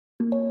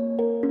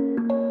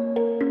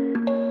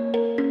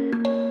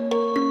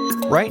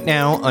Right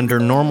now, under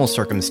normal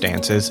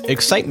circumstances,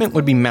 excitement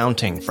would be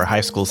mounting for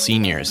high school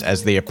seniors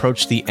as they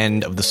approach the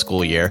end of the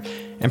school year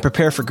and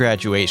prepare for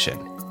graduation.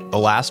 The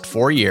last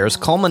 4 years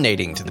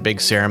culminating to the big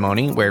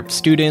ceremony where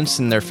students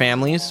and their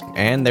families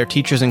and their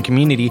teachers and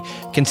community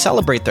can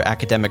celebrate their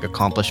academic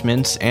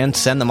accomplishments and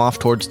send them off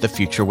towards the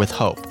future with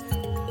hope.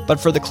 But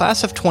for the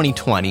class of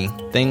 2020,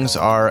 things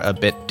are a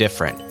bit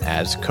different,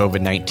 as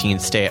COVID-19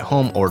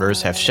 stay-at-home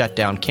orders have shut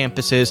down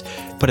campuses,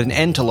 put an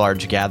end to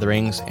large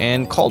gatherings,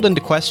 and called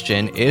into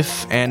question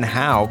if and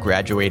how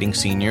graduating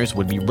seniors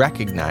would be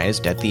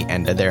recognized at the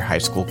end of their high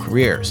school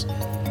careers.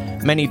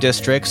 Many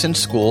districts and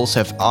schools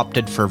have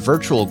opted for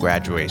virtual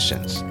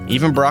graduations.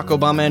 Even Barack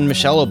Obama and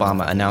Michelle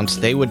Obama announced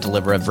they would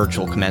deliver a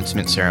virtual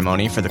commencement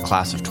ceremony for the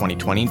class of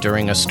 2020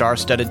 during a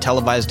star-studded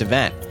televised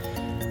event.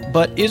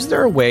 But is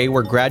there a way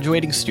where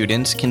graduating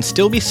students can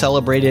still be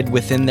celebrated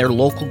within their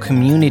local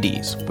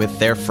communities, with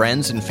their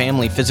friends and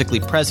family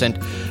physically present,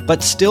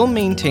 but still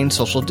maintain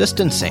social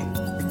distancing?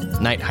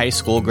 Knight High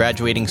School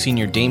graduating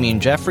senior Damian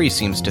Jeffries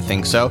seems to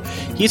think so.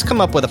 He's come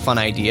up with a fun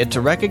idea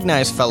to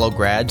recognize fellow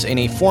grads in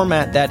a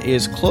format that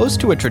is close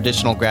to a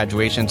traditional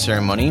graduation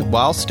ceremony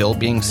while still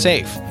being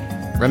safe.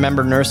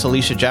 Remember nurse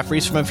Alicia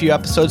Jeffries from a few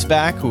episodes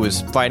back, who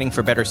was fighting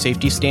for better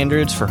safety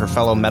standards for her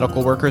fellow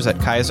medical workers at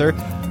Kaiser?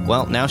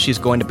 Well, now she's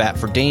going to bat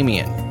for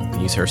Damian.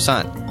 He's her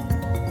son.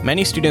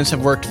 Many students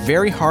have worked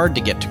very hard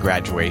to get to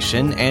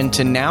graduation, and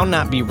to now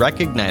not be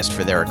recognized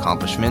for their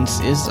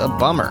accomplishments is a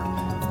bummer.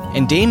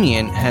 And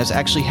Damian has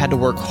actually had to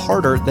work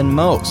harder than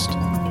most.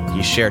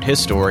 He shared his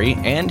story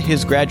and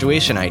his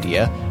graduation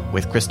idea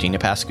with Christina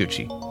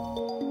Pascucci.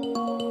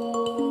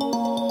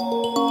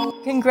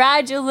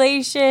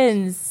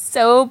 Congratulations!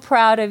 So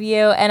proud of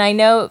you. And I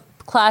know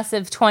class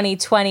of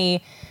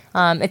 2020,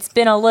 it's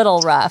been a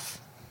little rough.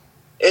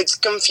 It's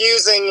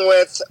confusing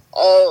with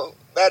all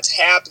that's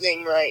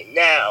happening right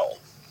now.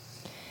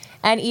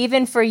 And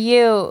even for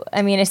you,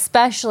 I mean,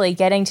 especially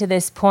getting to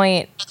this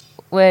point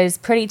was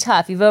pretty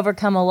tough. You've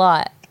overcome a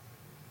lot.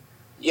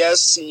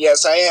 Yes,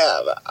 I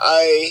have.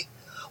 I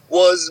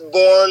was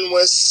born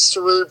with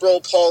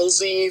cerebral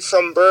palsy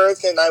from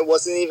birth, and I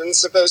wasn't even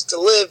supposed to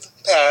live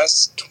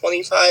past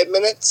 25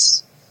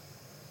 minutes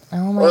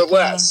or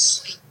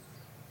less.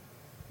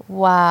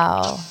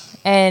 Wow.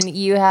 And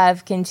you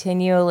have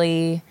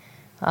continually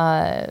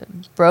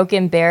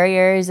broken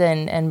barriers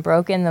and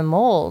broken the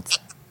mold.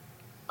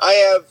 I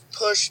have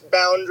pushed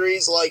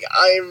boundaries.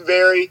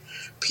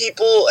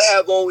 People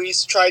have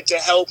always tried to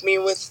help me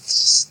with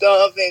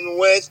stuff, and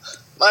with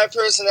my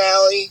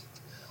personality,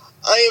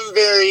 I am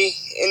very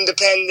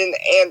independent,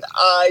 and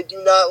I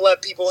do not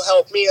let people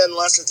help me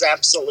unless it's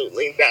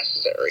absolutely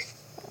necessary.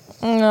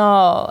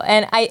 No,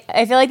 and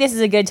I feel like this is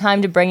a good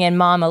time to bring in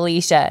Mom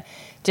Alicia,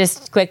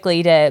 just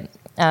quickly to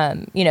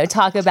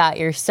talk about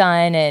your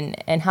son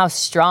and how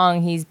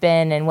strong he's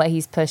been and what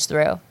he's pushed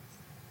through.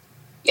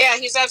 Yeah,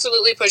 he's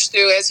absolutely pushed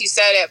through. As he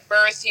said, at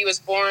birth, he was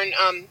born,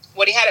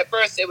 what he had at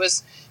birth, it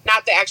was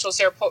not the actual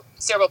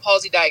cerebral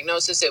palsy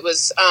diagnosis. It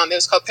was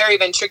called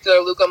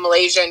periventricular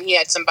leukomalacia, and he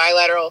had some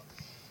bilateral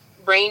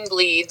brain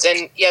bleeds.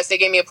 And yes, they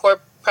gave me a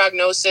poor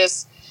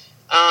prognosis.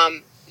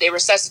 They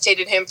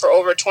resuscitated him for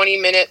over 20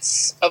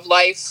 minutes of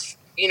life.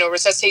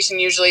 Resuscitation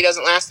usually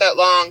doesn't last that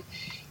long.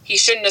 He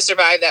shouldn't have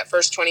survived that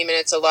first 20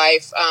 minutes of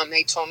life.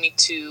 They told me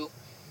to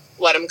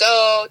let him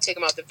go, take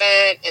him out the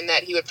vent, and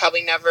that he would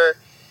probably never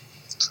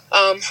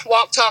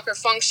walk, talk, or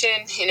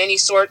function in any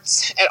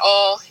sorts at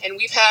all. And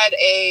we've had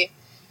a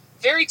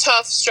very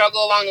tough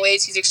struggle along the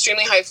ways. He's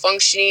extremely high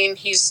functioning.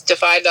 He's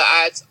defied the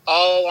odds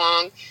all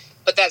along,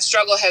 but that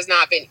struggle has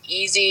not been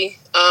easy.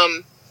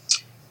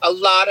 A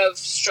lot of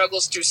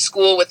struggles through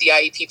school with the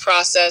IEP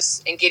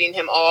process and getting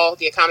him all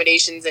the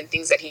accommodations and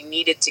things that he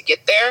needed to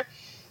get there.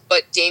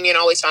 But Damian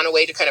always found a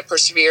way to kind of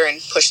persevere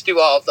and push through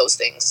all of those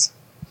things.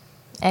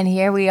 And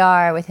here we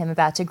are with him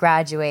about to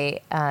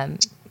graduate.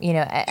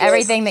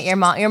 Everything that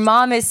your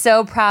mom is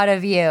so proud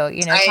of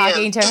you.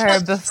 Talking to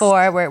her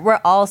before, we're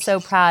all so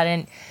proud,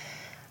 and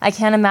I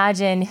can't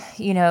imagine.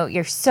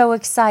 You're so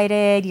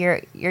excited.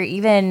 You're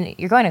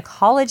going to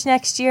college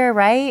next year,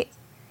 right?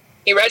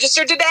 He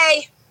registered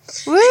today.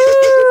 Woo!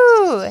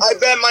 I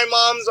bet my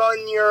mom's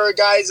on your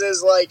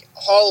guys'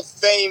 Hall of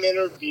Fame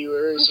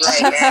interviewers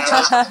right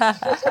now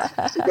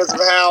because of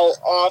how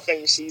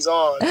often she's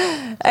on.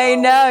 I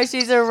know,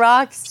 she's a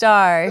rock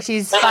star.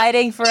 She's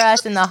fighting for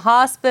us in the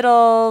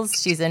hospitals.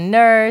 She's a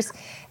nurse,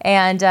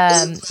 and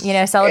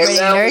celebrating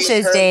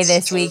Nurses Day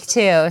this week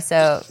too.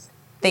 So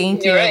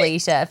thank you,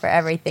 Alicia, for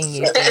everything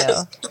you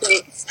do.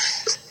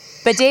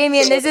 But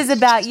Damian, this is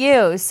about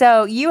you.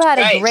 So you had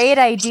a great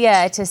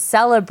idea to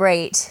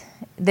celebrate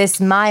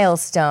this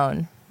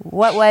milestone.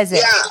 What was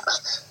it?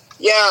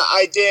 Yeah,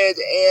 I did.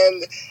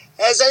 And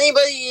does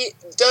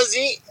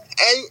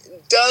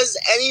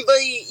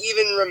anybody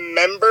even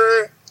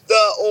remember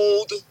the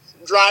old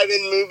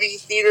drive-in movie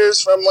theaters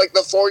from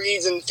the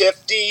 40s and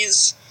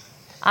 50s?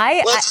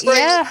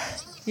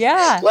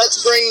 Yeah.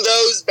 Let's bring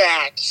those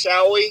back,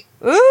 shall we?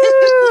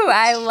 Ooh,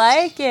 I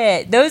like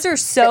it. Those are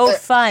so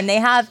fun.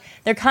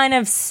 They're kind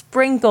of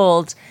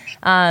sprinkled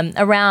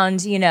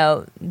around,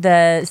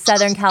 the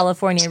Southern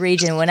California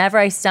region. Whenever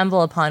I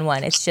stumble upon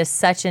one, it's just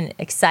such an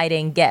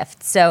exciting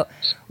gift. So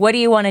what do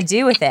you want to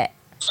do with it?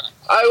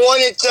 I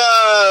wanted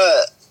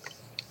to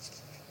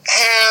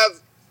have,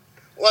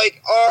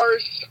 like, our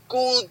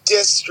school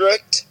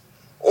district,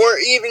 or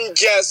even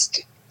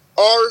just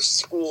our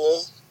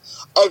school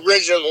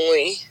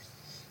originally,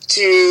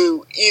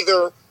 to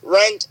either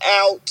rent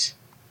out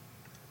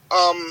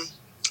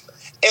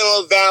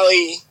Antelope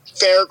Valley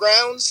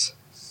Fairgrounds,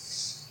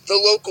 the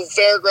local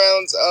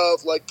fairgrounds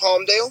of, like,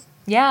 Palmdale.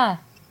 Yeah.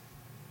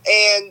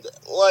 And,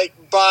 like,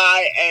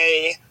 buy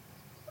a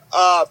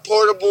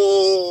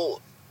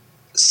portable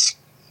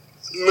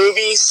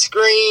movie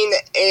screen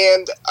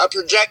and a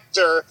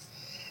projector,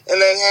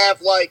 and then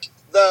have, like,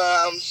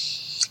 the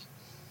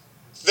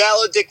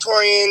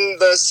valedictorian,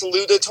 the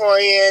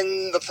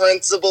salutatorian, the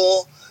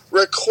principal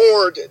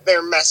record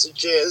their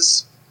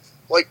messages,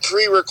 like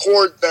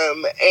pre-record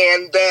them,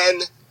 and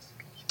then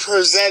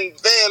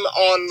present them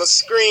on the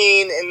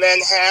screen, and then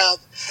have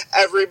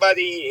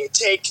everybody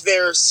take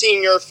their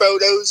senior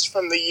photos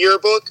from the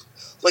yearbook,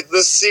 like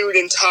the suit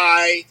and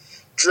tie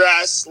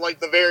dress, like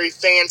the very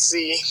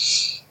fancy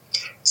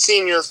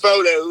senior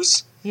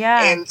photos,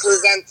 and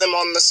present them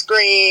on the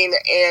screen.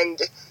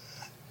 And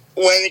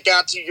when it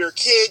got to your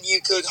kid,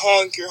 you could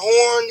honk your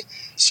horn,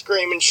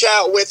 scream and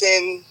shout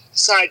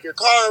inside your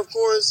car, of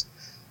course,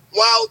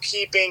 while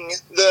keeping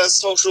the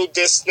social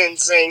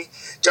distancing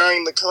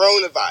during the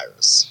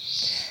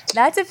coronavirus.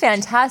 That's a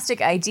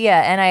fantastic idea,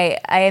 and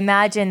I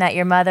imagine that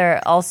your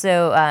mother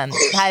also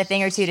had a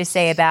thing or two to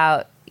say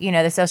about,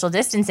 the social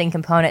distancing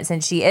component,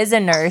 since she is a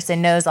nurse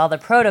and knows all the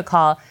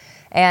protocol,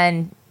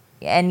 and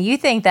you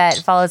think that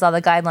follows all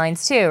the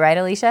guidelines too, right,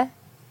 Alicia?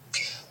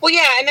 Well,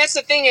 yeah, and that's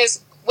the thing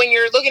is, when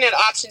you're looking at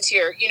options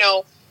here,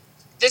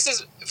 this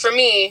is, for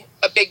me,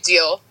 a big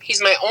deal.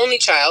 He's my only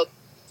child.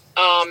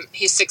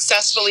 He's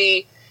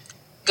successfully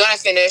going to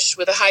finish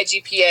with a high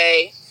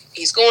GPA.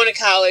 He's going to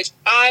college.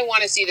 I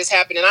want to see this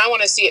happen, and I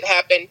want to see it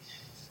happen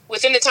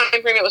within the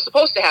time frame it was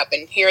supposed to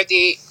happen, here at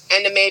the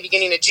end of May,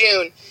 beginning of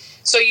June.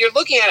 So you're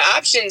looking at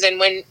options, and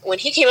when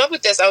he came up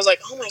with this, I was like,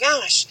 oh my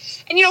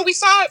gosh. And, we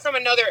saw it from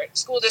another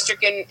school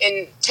district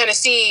in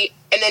Tennessee,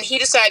 and then he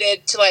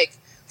decided to, like,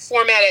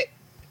 format it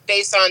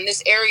based on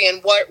this area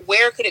and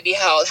where could it be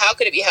held, how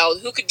could it be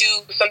held, who could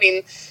do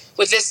something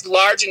with this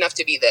large enough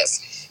to be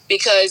this.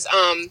 Because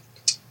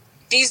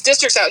these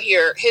districts out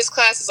here, his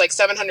class is like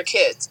 700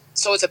 kids.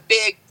 So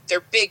they're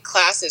big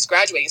classes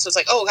graduating. So it's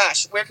like, oh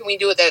gosh, where can we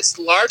do it that's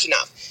large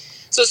enough?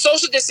 So the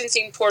social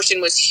distancing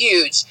portion was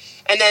huge.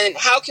 And then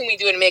how can we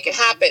do it and make it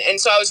happen? And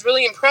so I was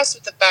really impressed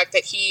with the fact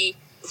that he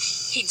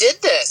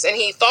did this and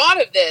he thought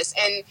of this.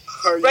 And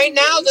Are you right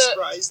now really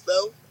surprised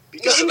though?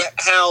 Because of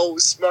how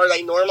smart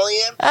I normally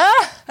am?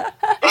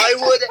 I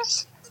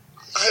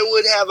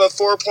would have a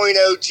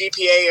 4.0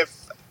 GPA if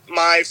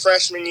my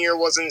freshman year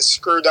wasn't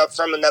screwed up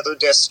from another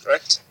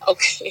district.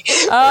 Okay.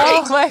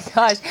 Oh my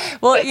gosh.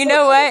 Well, you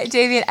know what,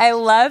 Damian? I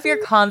love your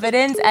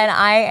confidence, and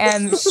I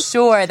am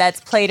sure that's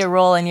played a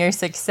role in your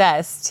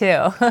success too.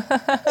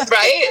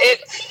 Right?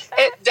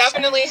 It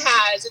definitely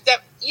has.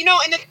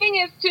 And the thing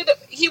is too, that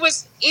he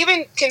was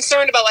even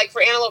concerned about, like,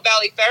 for Antelope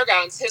Valley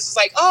Fairgrounds, his was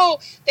like, oh,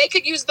 they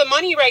could use the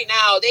money right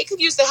now. They could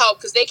use the help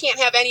because they can't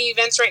have any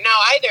events right now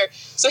either.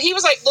 So he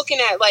was, like, looking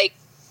at, like,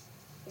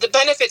 the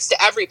benefits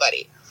to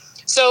everybody.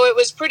 So it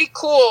was pretty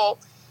cool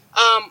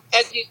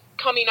as he's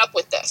coming up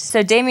with this.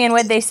 So, Damian,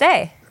 what'd they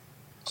say?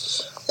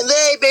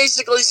 They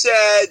basically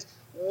said,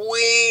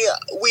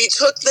 we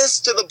took this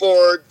to the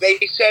board. They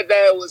said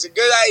that it was a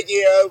good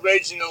idea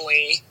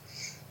originally.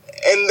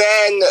 And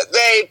then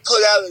they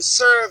put out a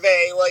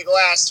survey, like,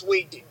 last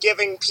week,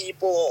 giving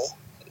people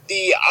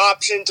the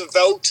option to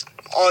vote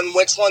on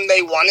which one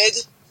they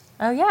wanted.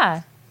 Oh,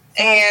 yeah.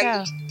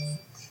 And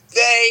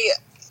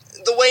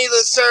the way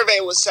the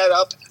survey was set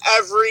up,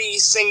 every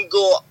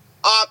single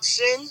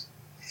option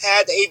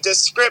had a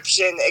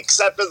description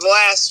except for the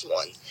last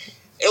one.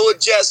 It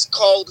was just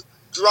called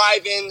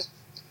drive-in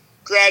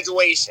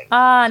graduation.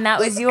 Ah, and that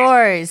was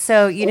yours.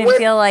 So you didn't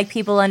feel like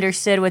people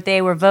understood what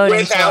they were voting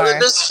without for. a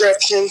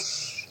description.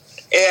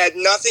 It had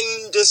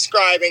nothing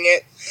describing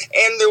it.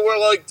 And there were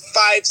like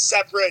 5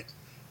 separate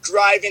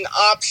drive-in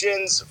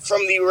options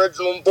from the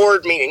original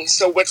board meeting.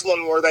 So which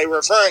one were they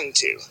referring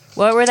to?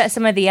 What were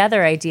some of the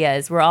other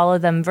ideas? Were all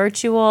of them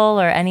virtual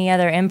or any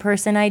other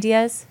in-person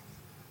ideas?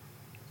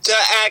 To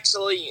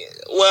actually,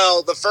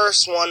 well, the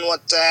first one was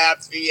to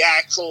have the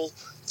actual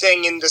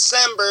thing in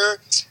December.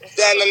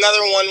 Then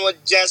another one was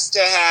just to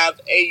have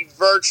a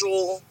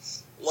virtual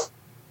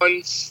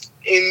one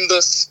in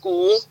the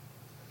school.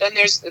 Then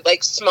there's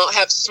like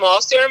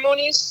small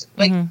ceremonies,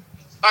 like on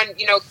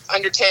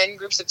under 10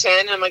 groups of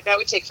 10. I'm like, that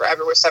would take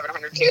forever with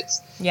 700 kids.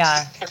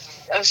 Yeah,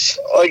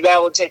 like that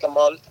would take a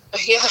month.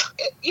 Yeah,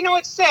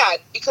 it's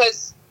sad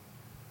because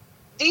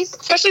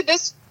especially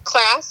this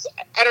class,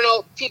 I don't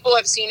know, people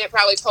have seen it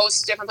probably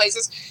post different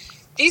places.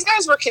 these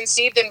guys were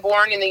conceived and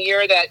born in the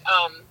year that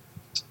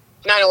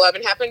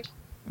 9/11 happened.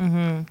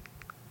 Mm-hmm.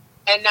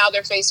 And now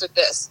they're faced with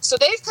this. So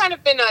they've kind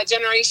of been a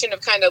generation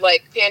of kind of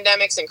like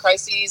pandemics and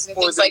crises and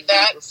things like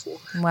that.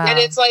 Wow. And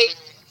it's like,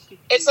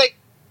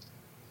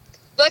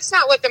 let's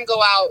not let them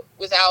go out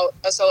without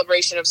a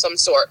celebration of some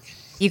sort.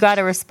 You got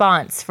a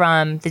response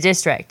from the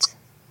district.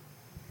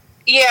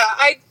 Yeah,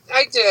 I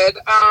did.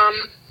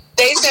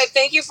 They said,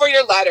 "Thank you for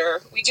your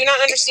letter. We do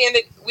understand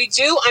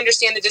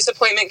the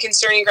disappointment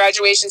concerning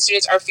graduation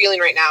students are feeling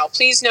right now.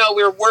 Please know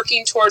we're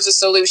working towards a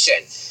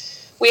solution.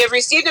 We have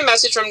received a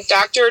message from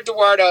Dr.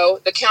 Eduardo,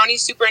 the county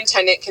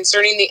superintendent,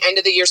 concerning the end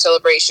of the year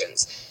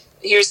celebrations.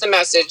 Here's the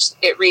message.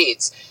 It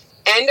reads,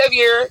 end of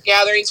year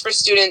gatherings for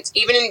students,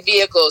 even in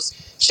vehicles,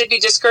 should be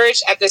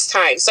discouraged at this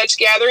time. Such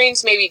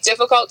gatherings may be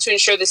difficult to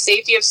ensure the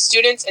safety of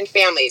students and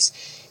families.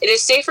 It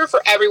is safer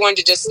for everyone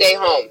to just stay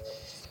home.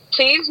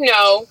 Please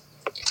know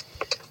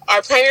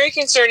our primary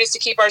concern is to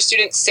keep our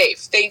students safe.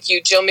 Thank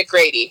you, Jill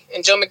McGrady."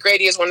 And Jill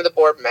McGrady is one of the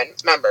board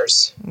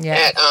members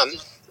at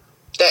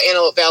the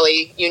Antelope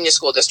Valley Union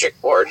School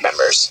District board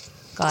members.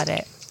 Got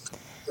it.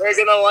 They're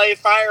going to light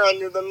fire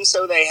under them,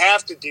 so they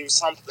have to do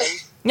something.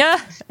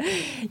 Yeah,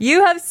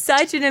 you have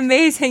such an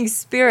amazing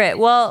spirit.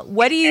 Well,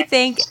 what do you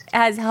think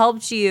has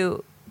helped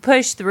you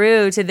push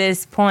through to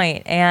this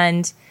point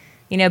and,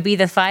 be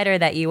the fighter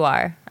that you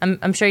are?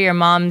 I'm sure your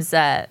mom's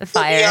fire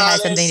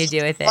has something to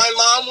do with it. My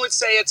mom would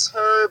say it's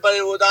her, but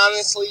it would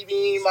honestly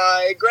be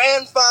my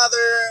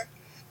grandfather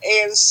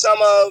and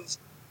some of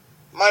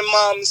my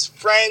mom's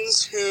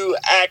friends who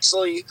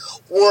actually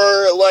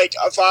were like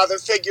a father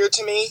figure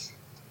to me.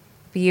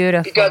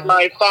 Beautiful. Because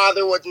my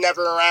father was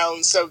never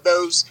around, so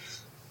those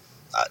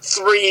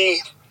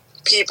 3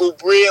 people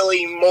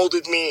really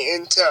molded me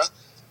into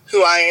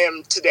who I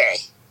am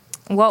today.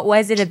 What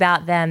was it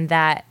about them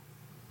that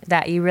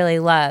you really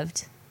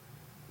loved?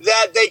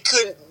 That they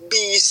could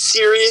be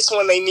serious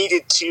when they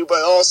needed to,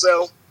 but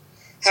also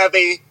have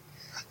a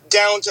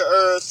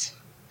down-to-earth,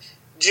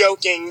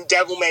 joking,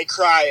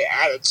 devil-may-cry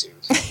attitude.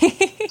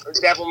 Or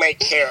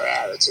devil-may-care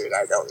attitude.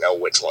 I don't know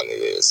which one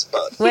it is.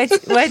 But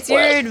What's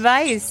your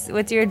advice?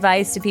 What's your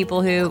advice to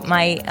people who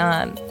might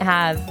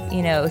have,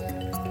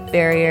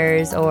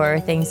 barriers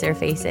or things they're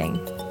facing?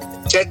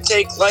 Just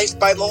take life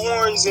by the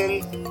horns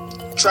and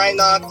try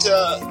not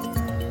to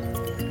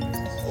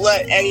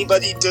let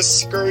anybody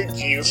discourage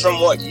you from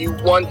what you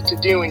want to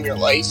do in your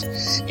life.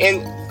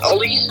 And at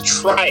least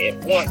try it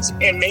once.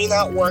 It may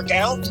not work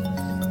out,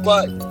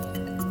 but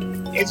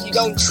if you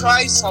don't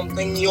try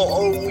something, you'll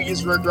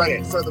always regret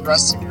it for the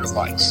rest of your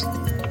life.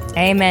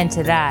 Amen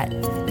to that.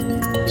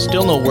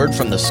 Still no word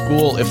from the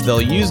school if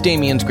they'll use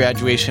Damian's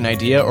graduation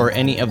idea or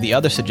any of the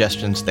other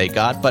suggestions they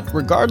got, but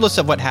regardless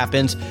of what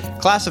happens,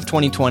 class of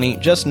 2020,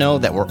 just know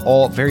that we're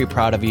all very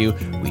proud of you.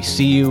 We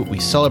see you, we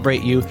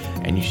celebrate you,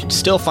 and you should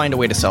still find a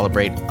way to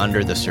celebrate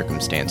under the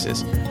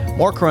circumstances.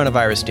 More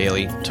Coronavirus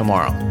Daily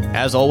tomorrow.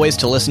 As always,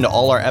 to listen to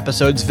all our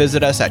episodes,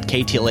 visit us at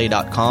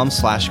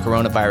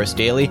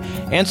ktla.com/coronavirusdaily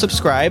and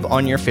subscribe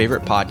on your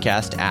favorite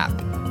podcast app.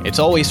 It's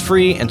always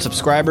free, and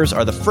subscribers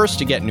are the first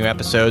to get new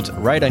episodes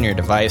right on your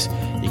device.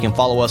 You can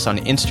follow us on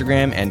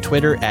Instagram and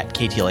Twitter at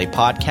KTLA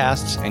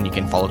Podcasts, and you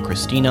can follow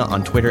Christina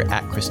on Twitter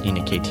at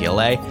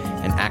ChristinaKTLA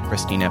and at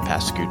Christina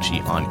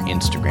Pascucci on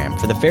Instagram.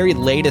 For the very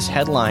latest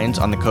headlines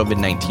on the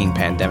COVID-19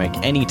 pandemic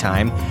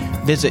anytime,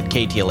 visit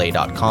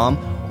ktla.com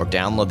or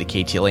download the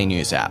KTLA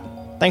News app.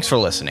 Thanks for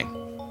listening.